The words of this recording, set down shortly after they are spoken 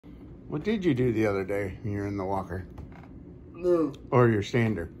What did you do the other day when you were in the walker? No. Or your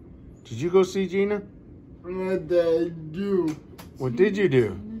stander? Did you go see Gina? What did I do? What did you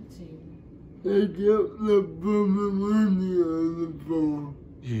do? I dropped the pepperoni on the floor.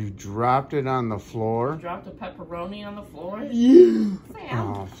 You dropped it on the floor? You dropped a pepperoni on the floor? Yeah. Sam.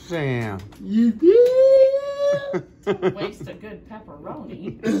 Oh, Sam. You did? Don't waste a good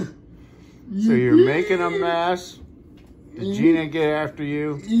pepperoni. So you're making a mess. Did Gina get after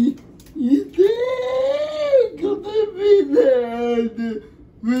you? You did? Because I made that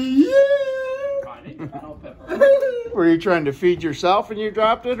for you. I didn't drop no pepperoni. Were you trying to feed yourself and you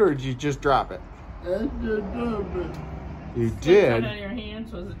dropped it, or did you just drop it? I just dropped it. You Slipped did? out of your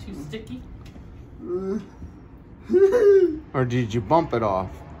hands. Was it too sticky? Or did you bump it off?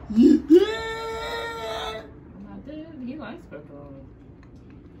 You did? I did. He likes pepperoni.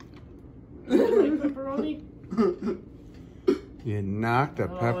 You like pepperoni? You knocked a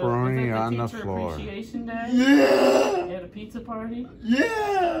Was pepperoni it on the Teacher floor. Appreciation Day? Yeah. You had a pizza party?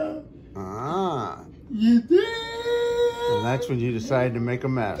 Yeah. Ah. You did. And that's when you decided to make a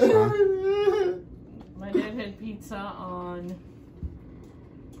mess, huh? My dad had pizza on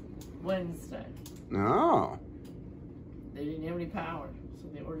Wednesday. No. They didn't have any power, so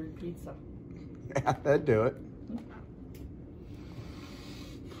they ordered pizza. Yeah, that'd do it.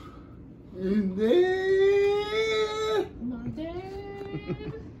 You did. My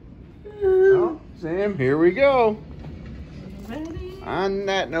dad. Well, Sam, here we go. Ready? On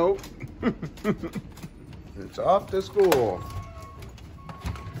that note, it's off to school.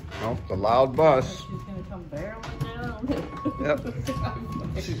 Oh, the loud bus. She's gonna come barreling down. Yep.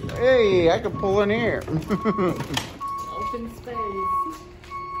 Hey, I can pull in here. Open space.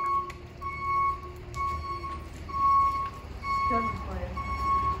 Kevin's playing.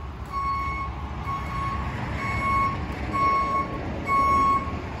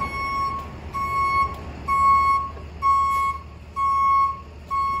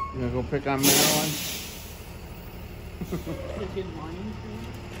 You gonna go pick on Marilyn? The kid whining for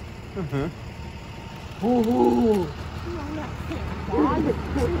you? Ooh.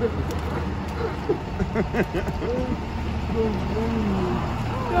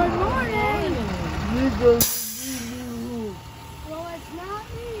 Good morning. You Well, it's not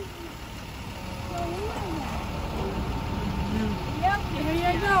me. Well, who is it? Yep, here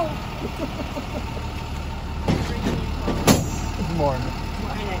you go. Good morning.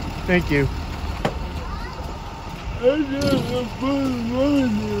 Thank you. I just put money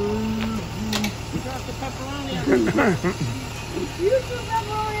You dropped the pepperoni on the floor. You threw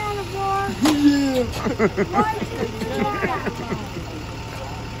pepperoni on the floor. Yeah. Why did you do that?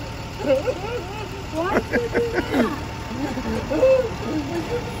 Why did you do that? Was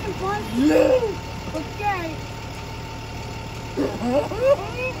you being funny? Yeah. Okay.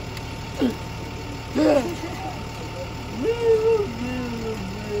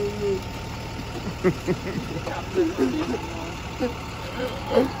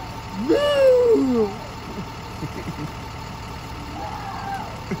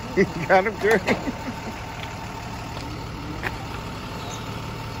 You got him, Jerry?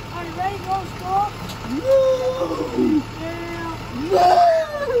 Are you ready to go to school? No. Yeah. No.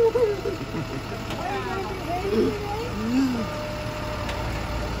 Are you going to be ready today?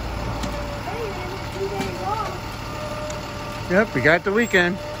 Hey, man, 2 days off. Yep, we got the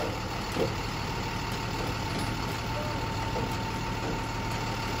weekend.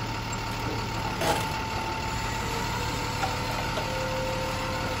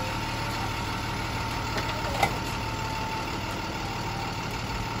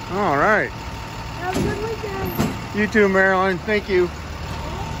 All right. Have a good weekend. You too, Marilyn. Thank you.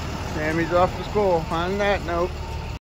 Sammy's off to school. On that note.